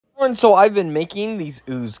And so I've been making these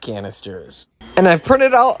Ooze canisters. And I've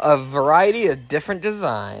printed out a variety of different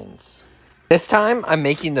designs. This time, I'm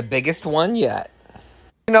making the biggest one yet.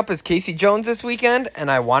 Up as Casey Jones this weekend,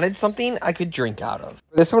 and I wanted something I could drink out of.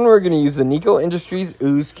 For this one, we're going to use the Nico Industries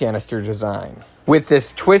Ooze canister design. With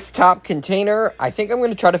this twist top container, I think I'm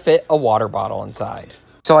going to try to fit a water bottle inside.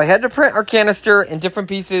 So I had to print our canister in different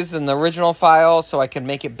pieces in the original file so I could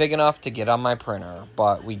make it big enough to get on my printer.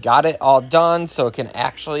 But we got it all done so it can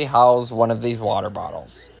actually house one of these water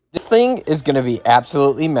bottles. This thing is going to be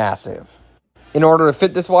absolutely massive. In order to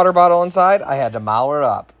fit this water bottle inside, I had to model it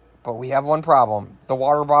up. But we have one problem. The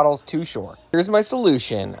water bottle's too short. Here's my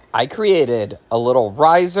solution. I created a little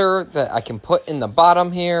riser that I can put in the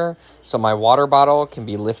bottom here so my water bottle can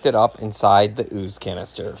be lifted up inside the Ooze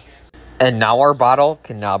canister. And now our bottle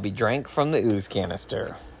can now be drank from the Ooze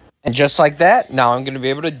canister. And just like that, now I'm going to be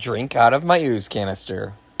able to drink out of my Ooze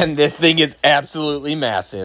canister. And this thing is absolutely massive.